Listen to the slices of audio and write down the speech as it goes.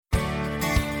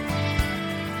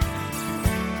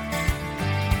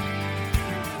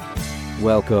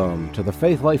Welcome to the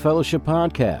Faith Life Fellowship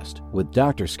Podcast with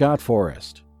Dr. Scott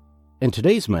Forrest. In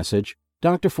today's message,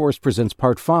 Dr. Forrest presents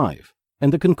Part 5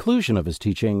 and the conclusion of his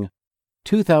teaching,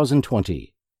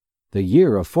 2020, the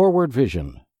Year of Forward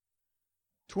Vision.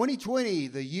 2020,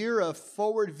 the Year of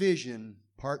Forward Vision,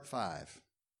 Part 5.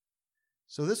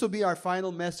 So this will be our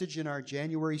final message in our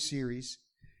January series,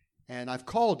 and I've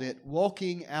called it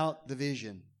Walking Out the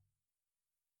Vision.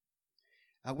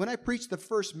 When I preached the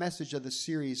first message of the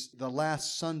series the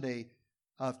last Sunday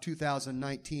of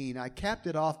 2019, I capped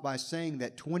it off by saying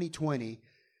that 2020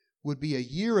 would be a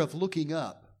year of looking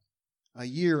up, a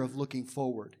year of looking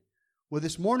forward. Well,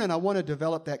 this morning I want to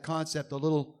develop that concept a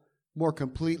little more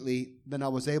completely than I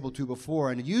was able to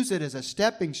before and use it as a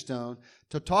stepping stone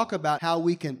to talk about how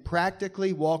we can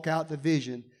practically walk out the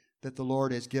vision that the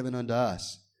Lord has given unto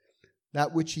us.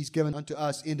 That which He's given unto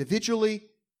us individually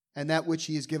and that which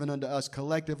He has given unto us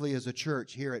collectively as a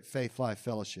church here at Faith Life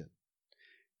Fellowship.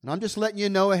 And I'm just letting you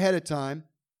know ahead of time,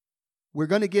 we're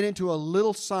going to get into a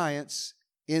little science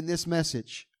in this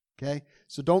message, okay?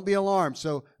 So don't be alarmed.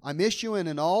 So I'm issuing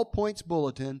an all points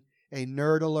bulletin, a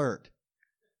nerd alert.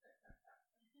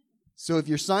 So if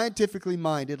you're scientifically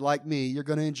minded like me, you're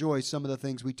going to enjoy some of the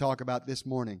things we talk about this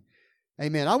morning.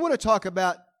 Amen. I want to talk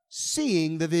about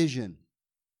seeing the vision.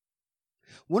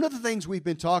 One of the things we've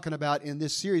been talking about in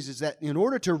this series is that in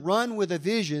order to run with a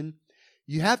vision,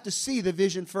 you have to see the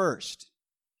vision first.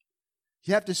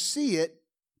 You have to see it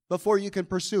before you can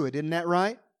pursue it. Isn't that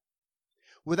right?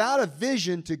 Without a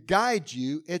vision to guide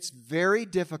you, it's very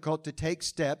difficult to take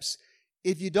steps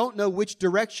if you don't know which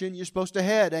direction you're supposed to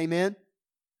head. Amen?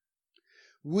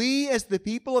 We as the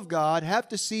people of God have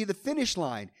to see the finish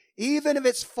line, even if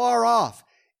it's far off,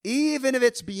 even if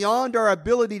it's beyond our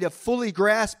ability to fully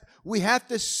grasp. We have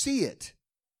to see it.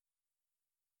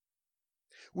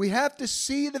 We have to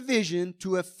see the vision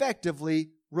to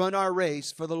effectively run our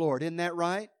race for the Lord. Isn't that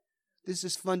right? This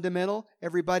is fundamental.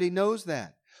 Everybody knows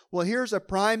that. Well, here's a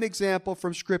prime example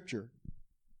from Scripture.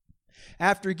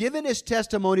 After giving his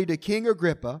testimony to King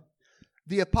Agrippa,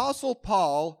 the Apostle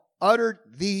Paul uttered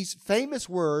these famous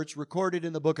words recorded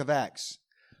in the book of Acts.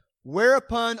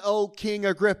 Whereupon, O King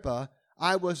Agrippa,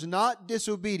 I was not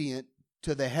disobedient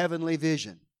to the heavenly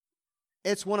vision.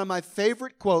 It's one of my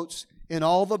favorite quotes in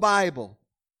all the Bible.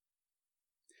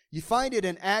 You find it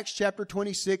in Acts chapter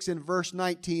 26 and verse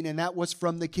 19, and that was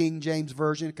from the King James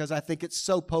Version because I think it's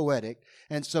so poetic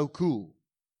and so cool.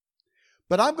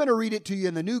 But I'm going to read it to you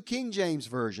in the New King James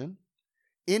Version,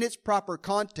 in its proper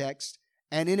context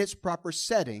and in its proper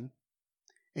setting,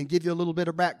 and give you a little bit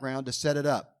of background to set it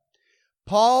up.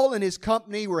 Paul and his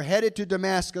company were headed to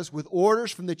Damascus with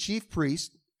orders from the chief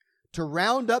priest to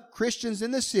round up Christians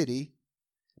in the city,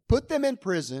 put them in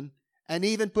prison, and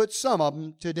even put some of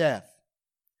them to death.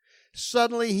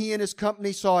 Suddenly he and his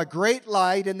company saw a great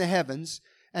light in the heavens,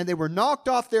 and they were knocked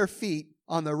off their feet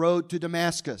on the road to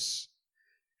Damascus.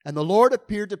 And the Lord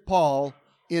appeared to Paul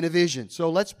in a vision. So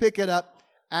let's pick it up.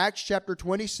 Acts chapter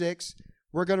 26.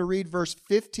 We're going to read verse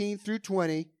 15 through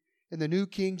 20 in the New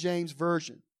King James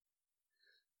Version.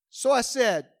 So I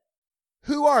said,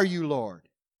 Who are you, Lord?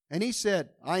 And he said,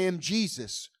 I am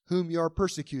Jesus, whom you are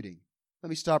persecuting. Let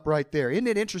me stop right there. Isn't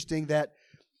it interesting that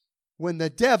when the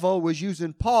devil was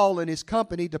using Paul and his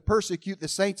company to persecute the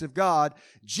saints of God,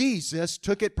 Jesus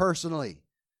took it personally.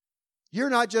 You're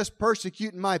not just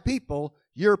persecuting my people,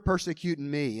 you're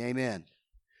persecuting me. Amen.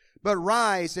 But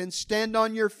rise and stand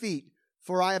on your feet,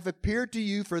 for I have appeared to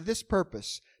you for this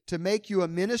purpose, to make you a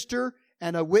minister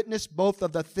and a witness both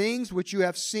of the things which you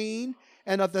have seen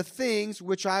and of the things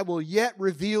which I will yet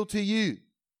reveal to you.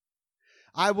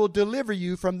 I will deliver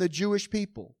you from the Jewish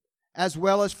people, as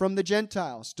well as from the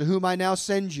Gentiles, to whom I now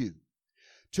send you,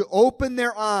 to open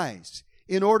their eyes,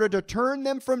 in order to turn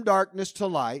them from darkness to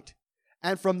light,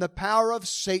 and from the power of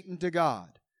Satan to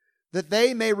God, that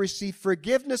they may receive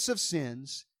forgiveness of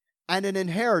sins and an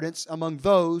inheritance among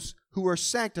those who are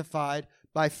sanctified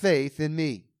by faith in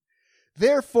me.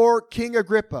 Therefore, King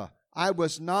Agrippa, I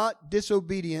was not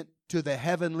disobedient to the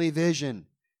heavenly vision.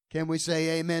 Can we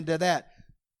say amen to that?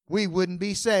 We wouldn't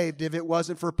be saved if it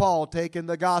wasn't for Paul taking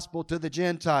the gospel to the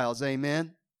Gentiles.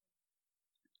 Amen.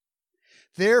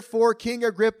 Therefore, King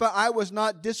Agrippa, I was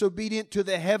not disobedient to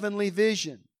the heavenly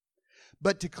vision,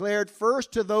 but declared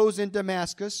first to those in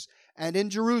Damascus and in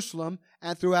Jerusalem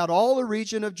and throughout all the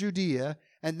region of Judea,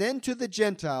 and then to the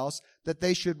Gentiles, that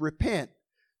they should repent,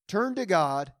 turn to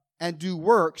God, and do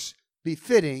works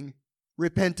befitting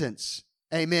repentance.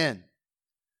 Amen.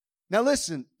 Now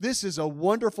listen, this is a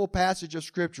wonderful passage of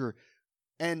Scripture.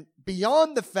 And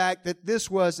beyond the fact that this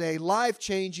was a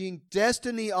life-changing,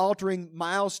 destiny-altering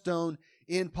milestone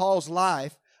in Paul's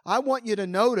life, I want you to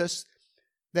notice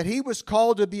that he was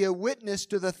called to be a witness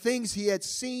to the things he had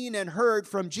seen and heard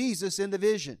from Jesus in the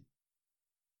vision,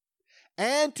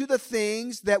 and to the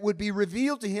things that would be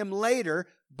revealed to him later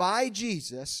by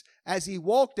Jesus as he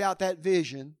walked out that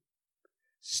vision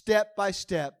step by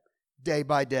step, day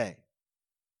by day.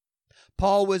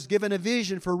 Paul was given a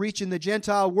vision for reaching the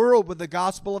Gentile world with the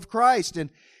gospel of Christ, and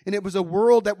it was a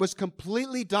world that was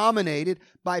completely dominated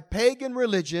by pagan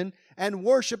religion and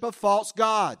worship of false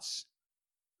gods.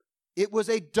 It was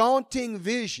a daunting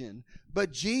vision,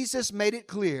 but Jesus made it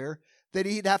clear that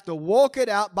he'd have to walk it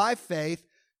out by faith,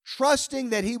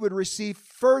 trusting that he would receive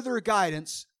further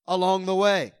guidance along the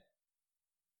way.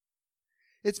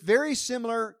 It's very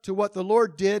similar to what the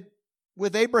Lord did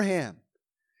with Abraham.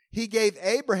 He gave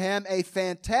Abraham a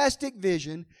fantastic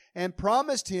vision and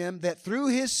promised him that through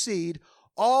his seed,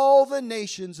 all the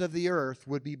nations of the earth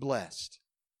would be blessed.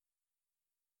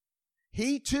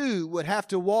 He too would have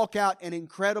to walk out an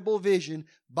incredible vision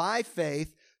by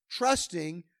faith,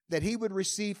 trusting that he would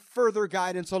receive further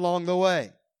guidance along the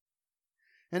way.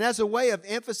 And as a way of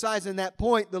emphasizing that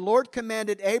point, the Lord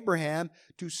commanded Abraham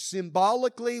to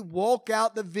symbolically walk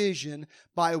out the vision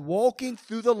by walking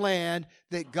through the land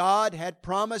that God had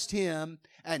promised him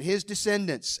and his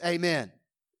descendants. Amen.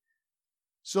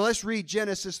 So let's read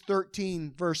Genesis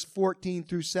 13, verse 14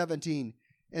 through 17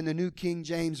 in the New King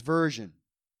James Version.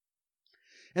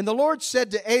 And the Lord said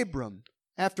to Abram,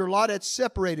 after Lot had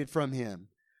separated from him,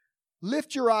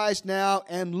 "Lift your eyes now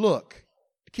and look."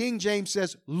 King James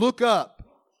says, "Look up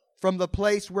from the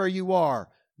place where you are,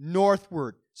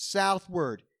 northward,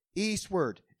 southward,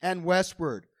 eastward, and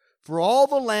westward. For all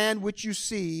the land which you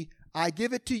see, I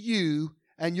give it to you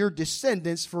and your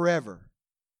descendants forever.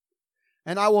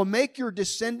 And I will make your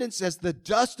descendants as the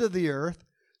dust of the earth,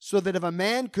 so that if a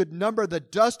man could number the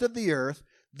dust of the earth,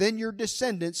 then your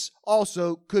descendants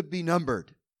also could be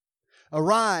numbered.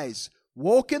 Arise,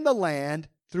 walk in the land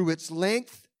through its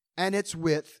length and its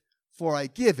width, for I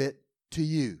give it to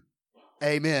you."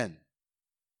 Amen.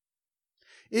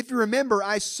 If you remember,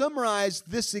 I summarized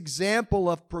this example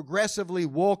of progressively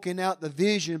walking out the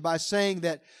vision by saying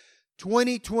that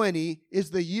 2020 is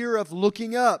the year of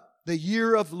looking up, the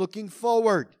year of looking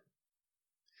forward.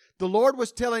 The Lord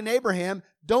was telling Abraham,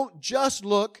 don't just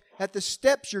look at the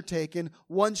steps you're taking,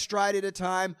 one stride at a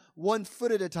time, 1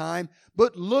 foot at a time,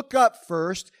 but look up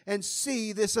first and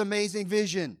see this amazing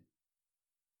vision.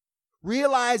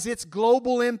 Realize its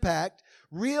global impact,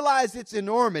 realize its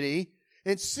enormity,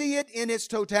 and see it in its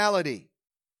totality.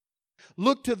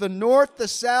 Look to the north, the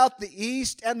south, the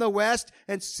east, and the west,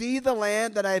 and see the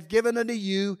land that I have given unto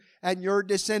you and your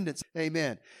descendants.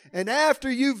 Amen. And after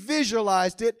you've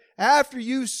visualized it, after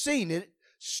you've seen it,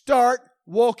 start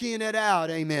walking it out.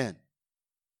 Amen.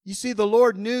 You see, the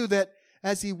Lord knew that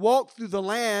as He walked through the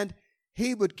land,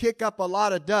 He would kick up a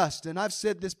lot of dust. And I've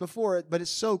said this before, but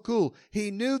it's so cool. He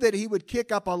knew that He would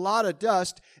kick up a lot of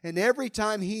dust, and every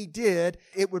time He did,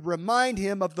 it would remind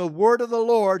Him of the word of the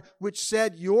Lord, which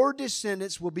said, your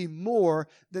descendants will be more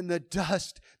than the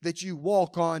dust that you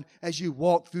walk on as you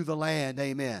walk through the land.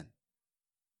 Amen.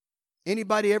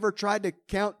 Anybody ever tried to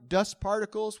count dust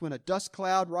particles when a dust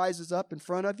cloud rises up in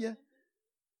front of you?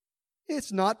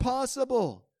 It's not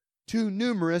possible. Too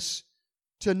numerous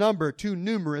to number, too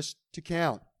numerous to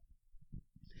count.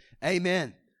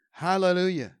 Amen.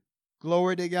 Hallelujah.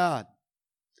 Glory to God.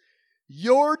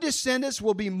 Your descendants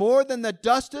will be more than the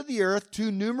dust of the earth,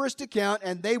 too numerous to count,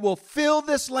 and they will fill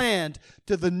this land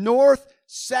to the north,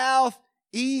 south,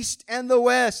 east, and the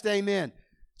west. Amen.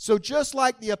 So just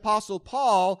like the Apostle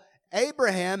Paul,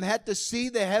 Abraham had to see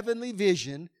the heavenly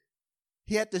vision.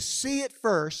 He had to see it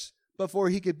first before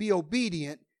he could be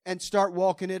obedient and start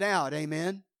walking it out.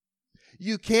 Amen.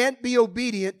 You can't be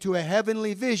obedient to a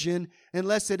heavenly vision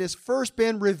unless it has first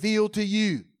been revealed to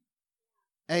you.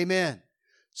 Amen.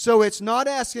 So it's not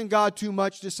asking God too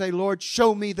much to say, Lord,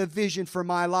 show me the vision for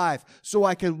my life so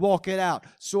I can walk it out,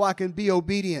 so I can be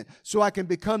obedient, so I can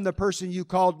become the person you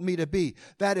called me to be.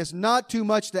 That is not too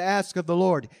much to ask of the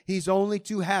Lord. He's only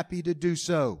too happy to do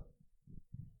so.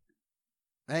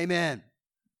 Amen.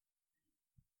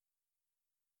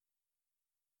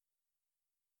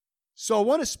 So I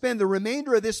want to spend the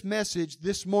remainder of this message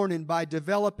this morning by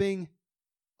developing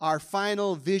our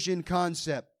final vision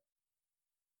concept.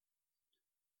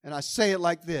 And I say it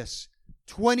like this: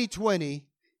 2020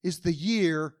 is the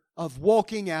year of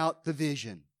walking out the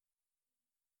vision.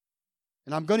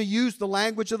 And I'm going to use the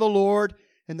language of the Lord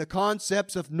and the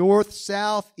concepts of north,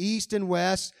 south, east, and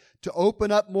west to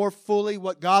open up more fully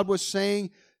what God was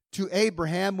saying to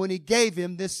Abraham when He gave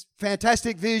him this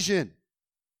fantastic vision.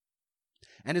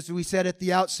 And as we said at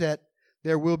the outset,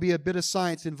 there will be a bit of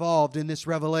science involved in this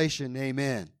revelation.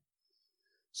 Amen.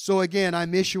 So again,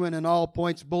 I'm issuing an all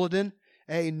points bulletin,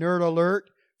 a nerd alert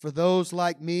for those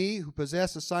like me who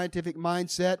possess a scientific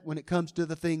mindset when it comes to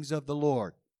the things of the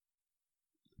Lord.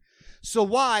 So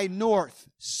why north,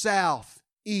 south,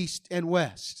 east, and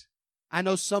west? I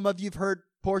know some of you have heard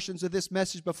portions of this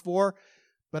message before,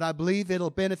 but I believe it'll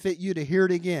benefit you to hear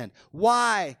it again.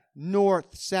 Why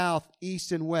north, south,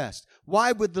 east, and west?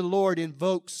 Why would the Lord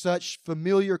invoke such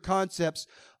familiar concepts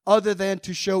other than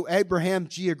to show Abraham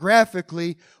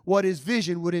geographically what his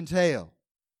vision would entail?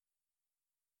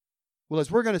 Well, as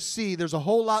we're going to see, there's a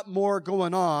whole lot more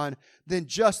going on than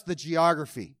just the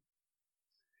geography.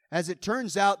 As it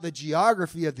turns out, the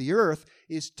geography of the earth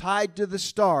is tied to the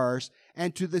stars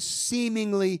and to the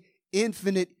seemingly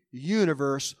infinite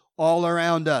universe all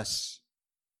around us.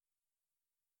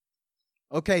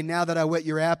 Okay, now that I whet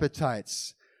your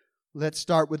appetites, let's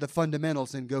start with the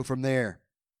fundamentals and go from there.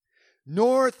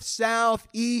 North, south,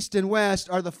 east, and west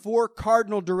are the four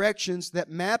cardinal directions that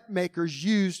map makers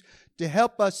use to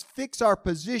help us fix our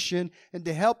position and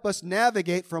to help us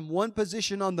navigate from one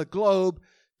position on the globe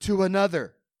to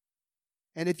another.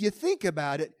 And if you think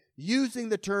about it, using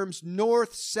the terms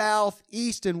north, south,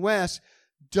 east, and west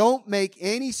don't make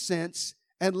any sense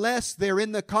unless they're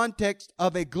in the context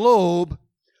of a globe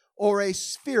or a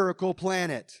spherical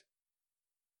planet.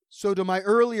 So to my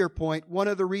earlier point, one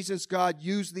of the reasons God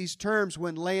used these terms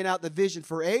when laying out the vision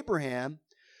for Abraham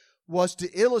was to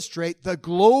illustrate the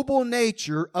global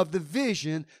nature of the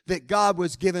vision that God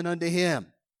was given unto him.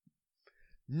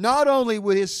 Not only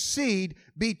would his seed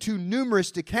be too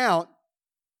numerous to count,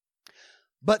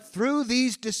 but through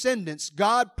these descendants,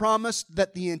 God promised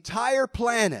that the entire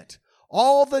planet,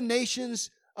 all the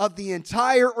nations of the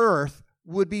entire earth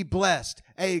would be blessed.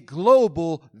 A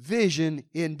global vision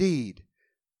indeed.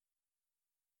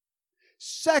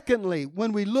 Secondly,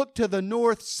 when we look to the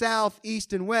north, south,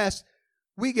 east, and west,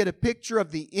 we get a picture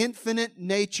of the infinite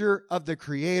nature of the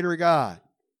Creator God.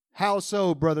 How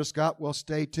so, Brother Scott? Well,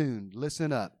 stay tuned.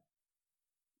 Listen up.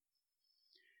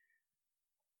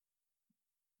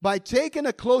 By taking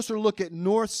a closer look at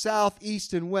north, south,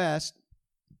 east, and west,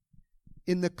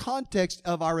 in the context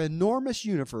of our enormous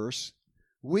universe,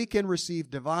 we can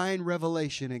receive divine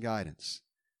revelation and guidance.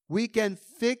 We can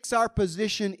fix our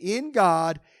position in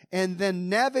God and then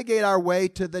navigate our way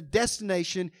to the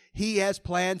destination He has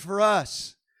planned for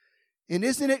us. And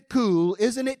isn't it cool,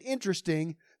 isn't it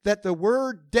interesting that the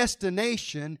word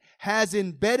destination has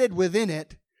embedded within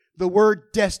it the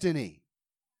word destiny?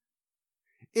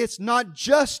 It's not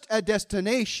just a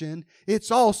destination,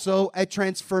 it's also a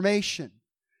transformation.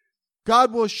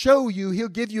 God will show you, He'll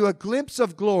give you a glimpse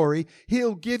of glory,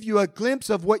 He'll give you a glimpse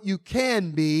of what you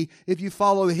can be if you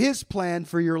follow His plan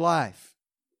for your life.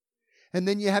 And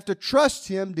then you have to trust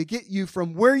Him to get you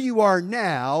from where you are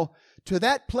now to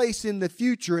that place in the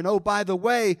future. And oh, by the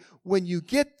way, when you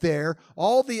get there,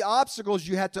 all the obstacles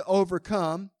you had to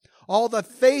overcome, all the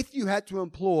faith you had to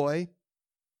employ,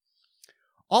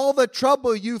 all the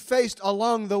trouble you faced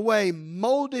along the way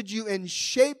molded you and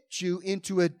shaped you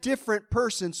into a different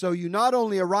person. So you not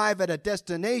only arrive at a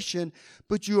destination,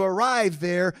 but you arrive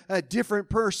there a different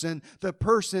person, the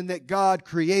person that God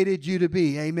created you to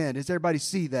be. Amen. Does everybody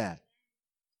see that?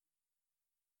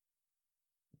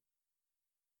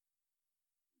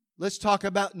 Let's talk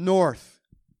about north.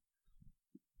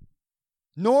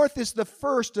 North is the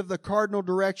first of the cardinal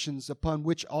directions upon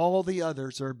which all the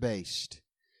others are based.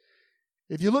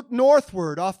 If you look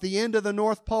northward off the end of the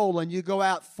North Pole and you go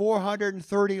out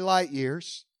 430 light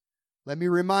years, let me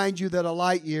remind you that a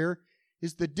light year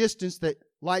is the distance that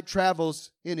light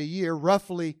travels in a year,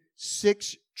 roughly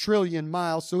 6 trillion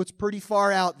miles, so it's pretty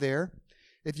far out there.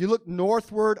 If you look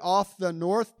northward off the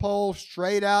North Pole,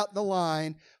 straight out the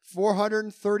line,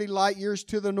 430 light years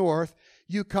to the north,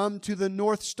 you come to the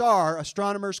North Star.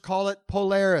 Astronomers call it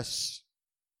Polaris.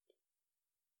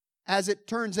 As it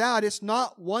turns out, it's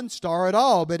not one star at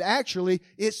all, but actually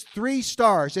it's 3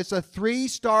 stars. It's a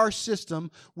 3-star system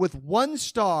with 1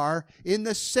 star in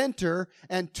the center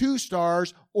and 2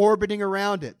 stars orbiting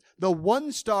around it. The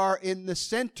 1 star in the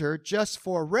center, just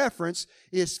for reference,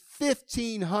 is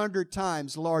 1,500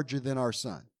 times larger than our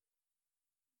sun.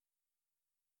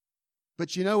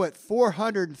 But you know, at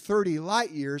 430 light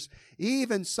years,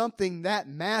 even something that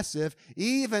massive,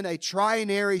 even a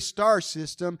trinary star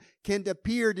system, can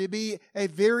appear to be a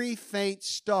very faint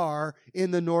star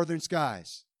in the northern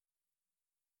skies.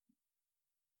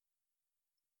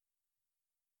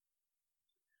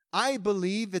 I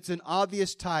believe it's an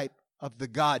obvious type of the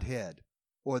Godhead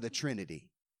or the Trinity.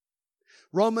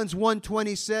 Romans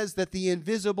 1:20 says that the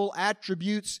invisible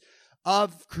attributes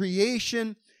of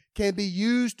creation can be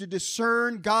used to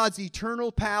discern God's eternal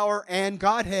power and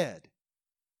Godhead.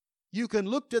 You can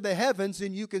look to the heavens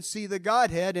and you can see the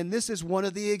Godhead, and this is one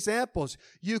of the examples.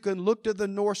 You can look to the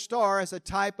North Star as a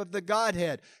type of the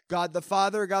Godhead. God the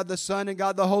Father, God the Son, and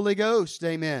God the Holy Ghost.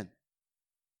 Amen.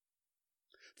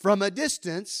 From a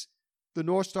distance, the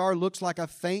North Star looks like a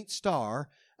faint star,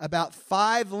 about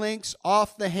 5 lengths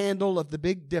off the handle of the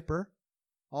Big Dipper,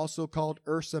 also called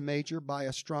Ursa Major by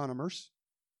astronomers.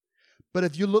 But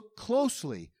if you look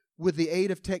closely with the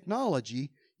aid of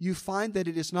technology, you find that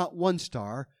it is not one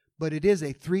star, but it is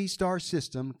a 3-star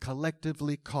system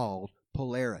collectively called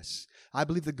Polaris. I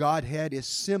believe the Godhead is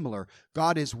similar.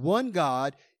 God is one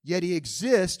God, yet He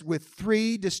exists with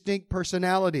 3 distinct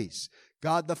personalities.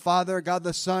 God the Father, God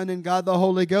the Son, and God the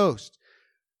Holy Ghost.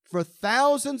 For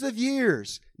thousands of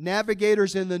years,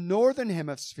 navigators in the northern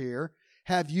hemisphere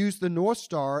have used the North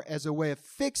Star as a way of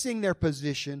fixing their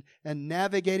position and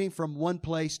navigating from one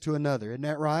place to another. Isn't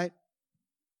that right?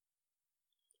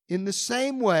 In the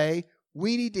same way,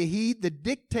 we need to heed the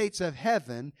dictates of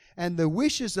heaven and the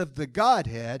wishes of the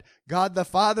Godhead, God the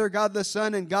Father, God the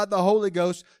Son, and God the Holy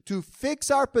Ghost, to fix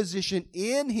our position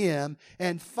in Him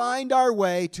and find our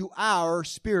way to our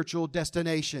spiritual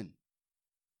destination.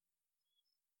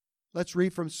 Let's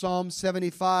read from Psalm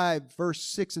 75, verse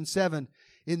 6 and 7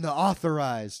 in the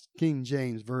Authorized King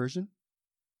James Version.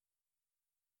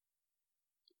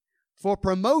 For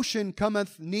promotion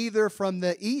cometh neither from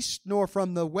the east, nor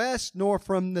from the west, nor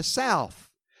from the south.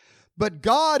 But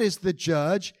God is the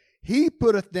judge. He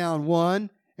putteth down one,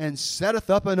 and setteth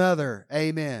up another.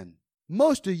 Amen.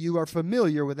 Most of you are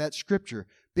familiar with that scripture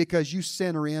because you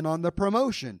center in on the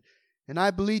promotion. And I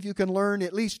believe you can learn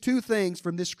at least 2 things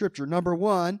from this scripture. Number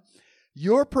 1,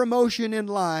 your promotion in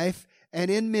life and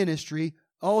in ministry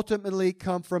ultimately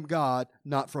come from God,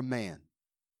 not from man.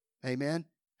 Amen.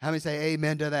 How many say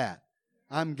amen to that?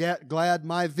 I'm glad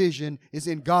my vision is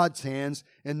in God's hands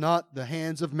and not the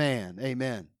hands of man.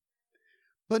 Amen.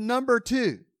 But number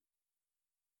 2,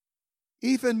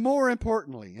 even more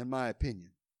importantly, in my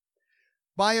opinion,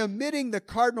 by omitting the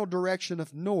cardinal direction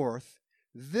of north,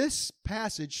 this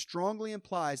passage strongly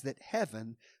implies that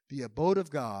heaven, the abode of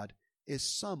God, is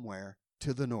somewhere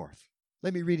to the north.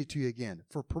 Let me read it to you again.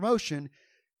 For promotion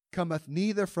cometh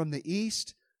neither from the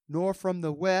east, nor from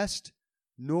the west,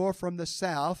 nor from the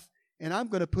south. And I'm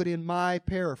going to put in my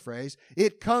paraphrase,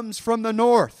 it comes from the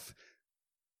north.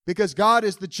 Because God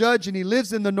is the judge and He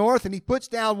lives in the north, and He puts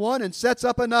down one and sets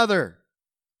up another.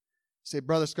 You say,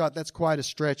 Brother Scott, that's quite a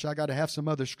stretch. I got to have some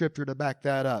other scripture to back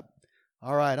that up.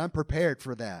 All right, I'm prepared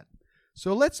for that.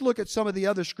 So let's look at some of the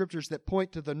other scriptures that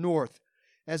point to the north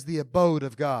as the abode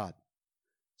of God.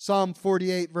 Psalm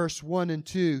 48, verse 1 and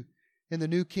 2 in the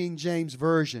New King James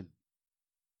Version.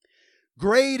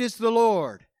 Great is the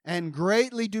Lord, and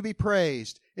greatly to be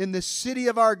praised in the city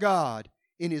of our God,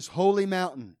 in His holy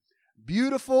mountain.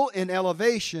 Beautiful in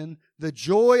elevation, the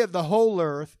joy of the whole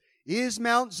earth, is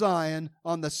Mount Zion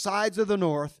on the sides of the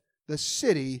north, the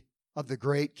city of the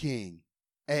great King.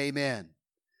 Amen.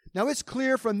 Now it's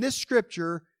clear from this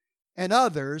scripture and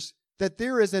others that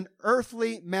there is an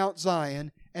earthly Mount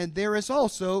Zion, and there is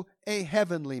also a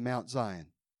heavenly Mount Zion.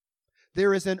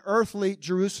 There is an earthly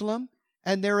Jerusalem,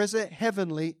 and there is a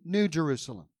heavenly New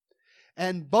Jerusalem.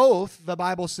 And both, the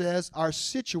Bible says, are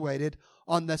situated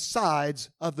on the sides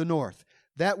of the north.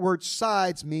 That word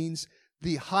sides means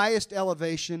the highest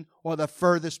elevation or the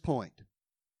furthest point.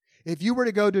 If you were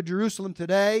to go to Jerusalem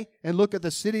today and look at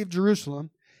the city of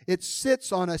Jerusalem, it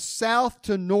sits on a south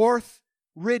to north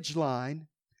ridge line,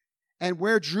 and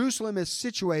where Jerusalem is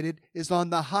situated is on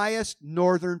the highest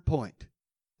northern point,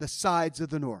 the sides of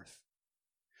the north.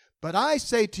 But I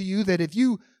say to you that if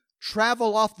you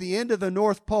travel off the end of the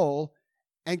North Pole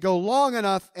and go long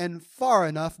enough and far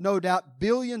enough, no doubt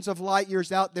billions of light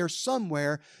years out there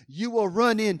somewhere, you will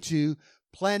run into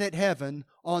planet heaven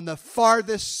on the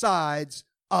farthest sides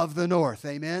of the north.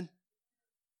 Amen?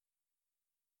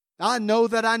 I know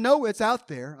it's out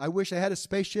there. I wish I had a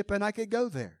spaceship and I could go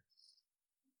there.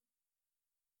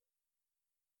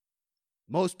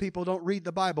 Most people don't read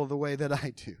the Bible the way that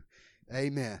I do.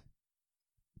 Amen.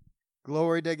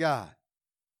 Glory to God.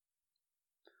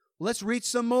 Let's read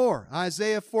some more.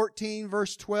 Isaiah 14,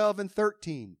 verse 12 and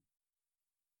 13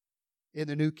 in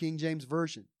the New King James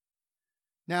Version.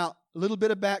 Now, a little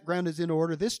bit of background is in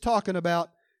order. This talking about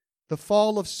the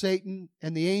fall of Satan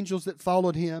and the angels that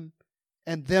followed him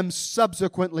and them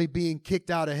subsequently being kicked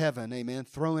out of heaven. Amen.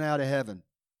 Thrown out of heaven.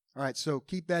 All right, so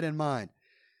keep that in mind.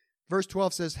 Verse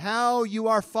 12 says, How you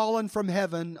are fallen from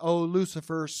heaven, O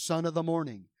Lucifer, son of the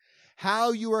morning.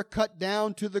 How you are cut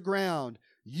down to the ground,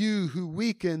 you who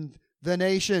weakened the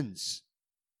nations.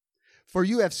 For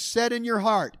you have said in your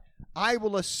heart, I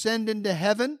will ascend into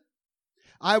heaven.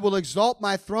 I will exalt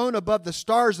my throne above the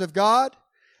stars of God.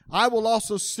 I will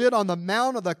also sit on the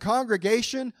mount of the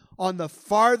congregation on the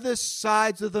farthest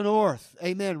sides of the north.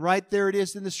 Amen. Right there it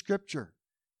is in the Scripture.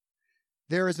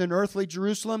 There is an earthly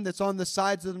Jerusalem that's on the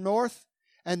sides of the north,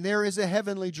 and there is a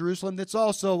heavenly Jerusalem that's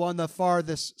also on the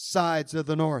farthest sides of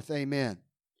the north. Amen.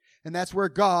 And that's where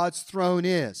God's throne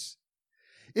is.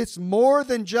 It's more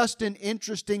than just an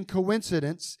interesting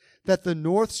coincidence that the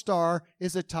North Star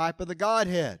is a type of the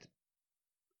Godhead.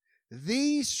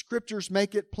 These scriptures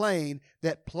make it plain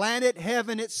that planet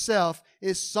heaven itself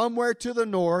is somewhere to the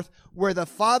north where the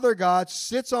Father God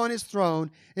sits on His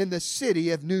throne in the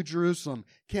city of New Jerusalem.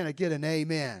 Can I get an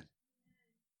amen?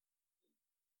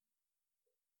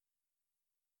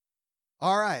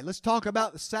 All right, let's talk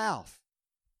about the south.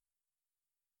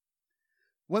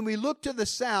 When we look to the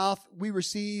south, we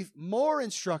receive more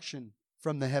instruction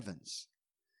from the heavens.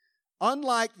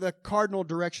 Unlike the cardinal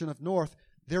direction of north,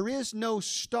 there is no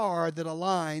star that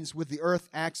aligns with the earth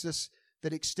axis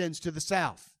that extends to the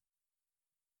south.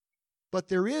 But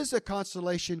there is a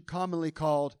constellation commonly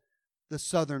called the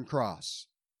Southern Cross.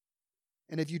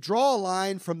 And if you draw a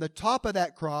line from the top of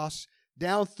that cross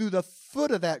down through the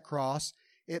foot of that cross,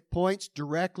 it points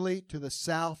directly to the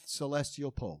south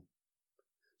celestial pole.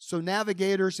 So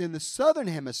navigators in the southern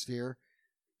hemisphere,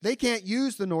 they can't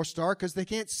use the North Star because they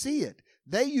can't see it.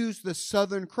 They use the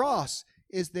Southern Cross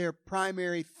as their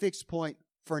primary fixed point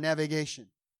for navigation.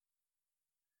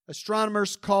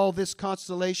 Astronomers call this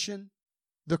constellation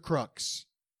the crux.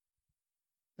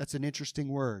 That's an interesting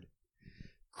word.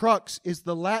 Crux is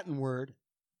the Latin word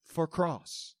for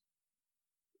cross.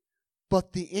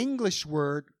 But the English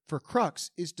word for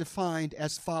crux is defined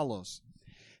as follows: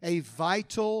 a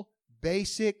vital,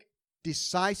 basic,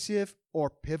 decisive, or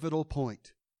pivotal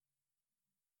point.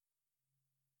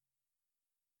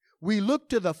 We look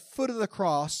to the foot of the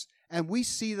cross and we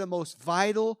see the most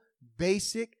vital,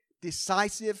 basic,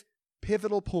 decisive,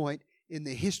 pivotal point in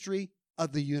the history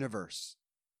of the universe.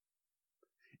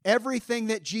 Everything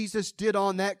that Jesus did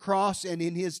on that cross and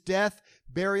in His death,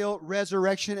 burial,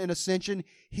 resurrection, and ascension,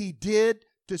 He did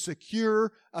to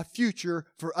secure a future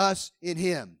for us in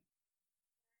Him.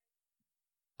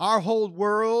 Our whole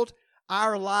world,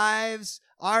 our lives,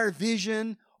 our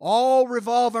vision, all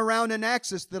revolve around an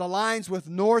axis that aligns with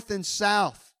north and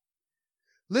south.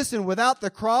 Listen, without the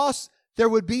cross, there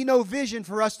would be no vision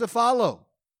for us to follow.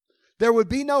 There would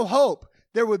be no hope.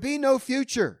 There would be no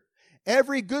future.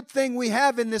 Every good thing we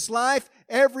have in this life,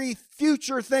 every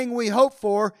future thing we hope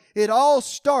for, it all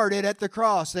started at the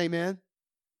cross. Amen.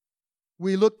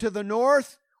 We look to the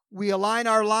north. We align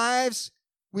our lives.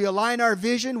 We align our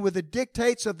vision with the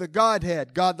dictates of the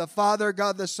Godhead, God the Father,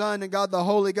 God the Son, and God the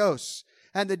Holy Ghost,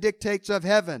 and the dictates of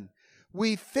heaven.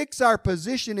 We fix our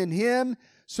position in Him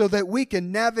so that we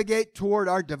can navigate toward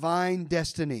our divine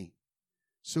destiny,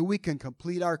 so we can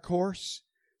complete our course,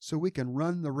 so we can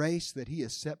run the race that He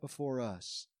has set before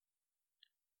us.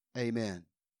 Amen.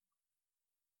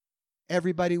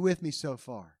 Everybody with me so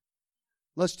far?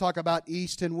 Let's talk about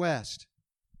east and west.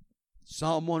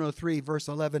 Psalm 103, verse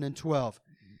 11 and 12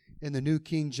 in the New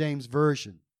King James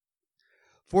Version.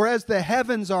 For as the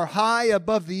heavens are high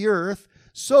above the earth,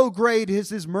 so great is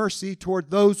His mercy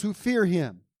toward those who fear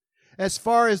Him. As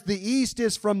far as the east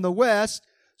is from the west,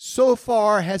 so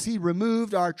far has He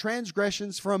removed our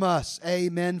transgressions from us.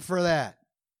 Amen for that.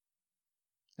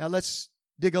 Now let's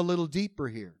dig a little deeper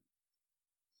here.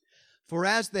 For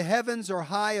as the heavens are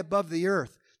high above the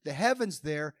earth, the heavens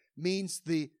there means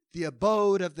the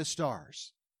abode of the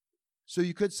stars. So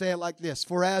you could say it like this: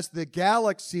 for as the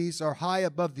galaxies are high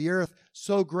above the earth,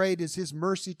 so great is His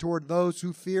mercy toward those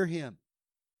who fear Him.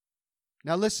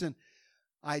 Now listen,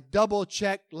 I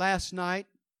double-checked last night.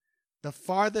 The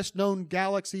farthest known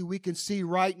galaxy we can see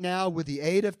right now with the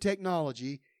aid of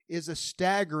technology is a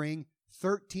staggering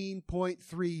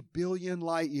 13.3 billion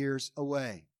light years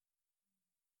away.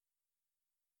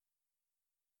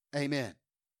 Amen.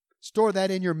 Store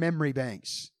that in your memory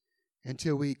banks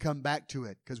until we come back to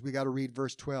it, because we got to read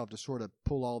verse 12 to sort of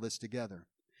pull all this together.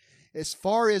 As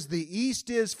far as the east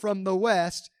is from the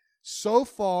west, so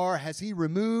far has He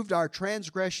removed our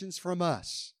transgressions from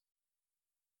us.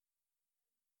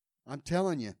 I'm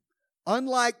telling you,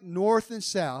 unlike north and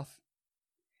south,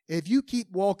 if you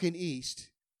keep walking east,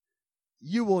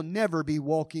 you will never be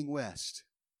walking west.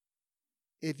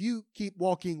 If you keep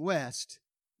walking west,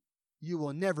 you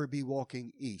will never be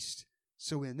walking east.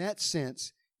 So in that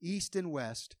sense, east and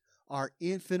west are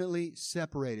infinitely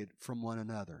separated from one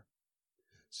another.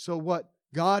 So what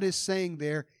God is saying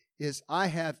there is, I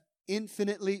have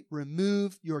infinitely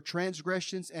removed your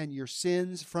transgressions and your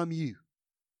sins from you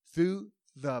through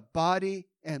the body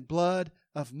and blood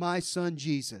of my Son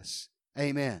Jesus.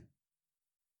 Amen.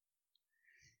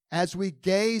 As we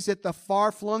gaze at the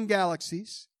far-flung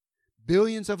galaxies,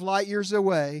 billions of light years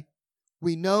away,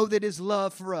 we know that His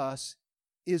love for us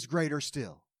is greater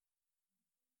still.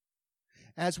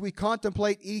 As we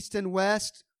contemplate east and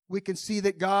west, we can see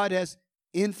that God has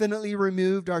infinitely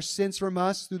removed our sins from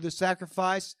us through the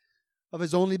sacrifice of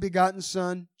His only begotten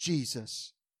Son,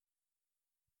 Jesus.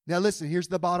 Now listen, here's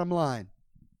the bottom line.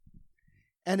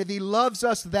 And if He loves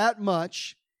us that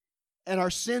much, and our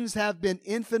sins have been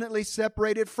infinitely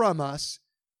separated from us,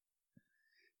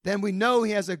 then we know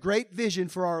He has a great vision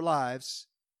for our lives,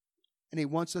 and He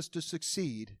wants us to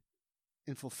succeed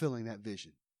in fulfilling that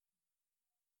vision.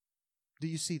 Do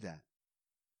you see that?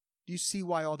 Do you see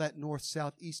why all that north,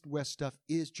 south, east, west stuff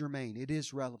is germane? It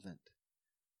is relevant.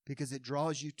 Because it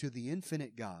draws you to the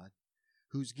infinite God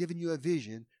who's given you a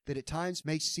vision that at times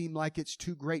may seem like it's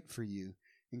too great for you.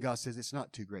 And God says, it's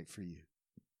not too great for you.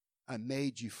 I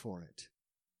made you for it.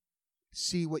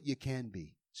 See what you can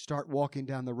be. Start walking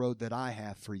down the road that I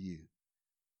have for you.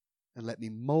 And let me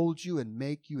mold you and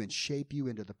make you and shape you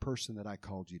into the person that I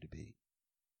called you to be.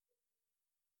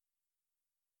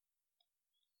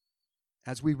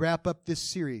 As we wrap up this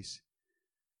series,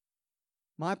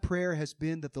 my prayer has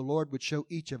been that the Lord would show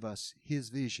each of us His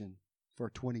vision for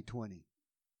 2020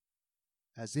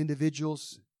 as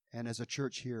individuals and as a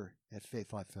church here at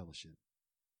Faith Life Fellowship.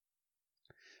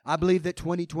 I believe that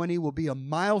 2020 will be a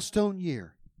milestone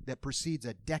year that precedes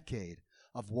a decade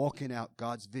of walking out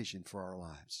God's vision for our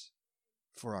lives,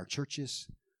 for our churches,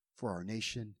 for our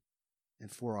nation,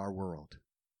 and for our world.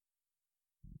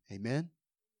 Amen?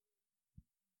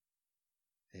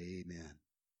 Amen.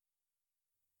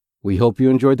 We hope you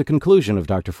enjoyed the conclusion of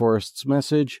Dr. Forrest's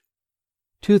message,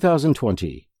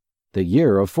 2020, the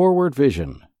Year of Forward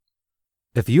Vision.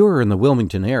 If you are in the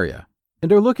Wilmington area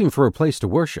and are looking for a place to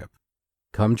worship,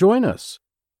 come join us.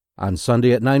 On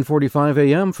Sunday at 9:45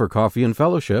 a.m. for coffee and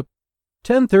fellowship,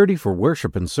 10:30 for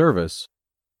worship and service,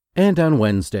 and on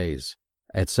Wednesdays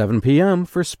at 7 p.m.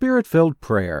 for Spirit-filled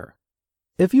prayer.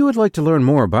 If you would like to learn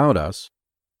more about us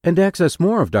and access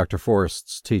more of Dr.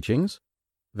 Forrest's teachings,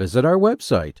 visit our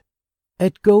website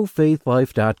at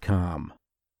gofaithlife.com.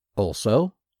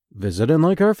 Also, visit and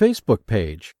like our Facebook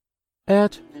page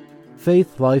at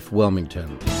Faith Life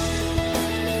Wilmington.